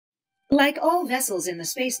Like all vessels in the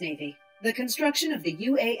Space Navy, the construction of the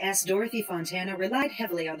UAS Dorothy Fontana relied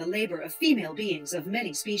heavily on the labor of female beings of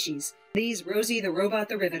many species. These Rosie the Robot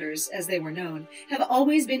the Riveters, as they were known, have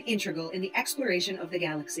always been integral in the exploration of the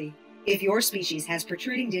galaxy. If your species has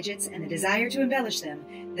protruding digits and a desire to embellish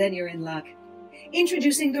them, then you're in luck.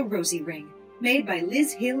 Introducing the Rosie Ring, made by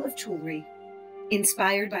Lizz Hill of Toolry.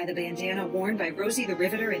 Inspired by the bandana worn by Rosie the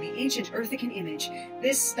Riveter in the ancient Earthican image,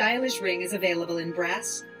 this stylish ring is available in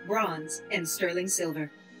brass, bronze, and sterling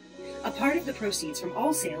silver. A part of the proceeds from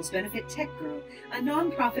all sales benefit Tech Girl, a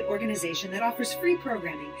non-profit organization that offers free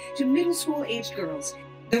programming to middle school-aged girls.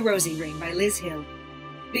 The Rosie Ring by Lizz Hill.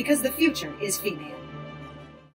 Because the future is female.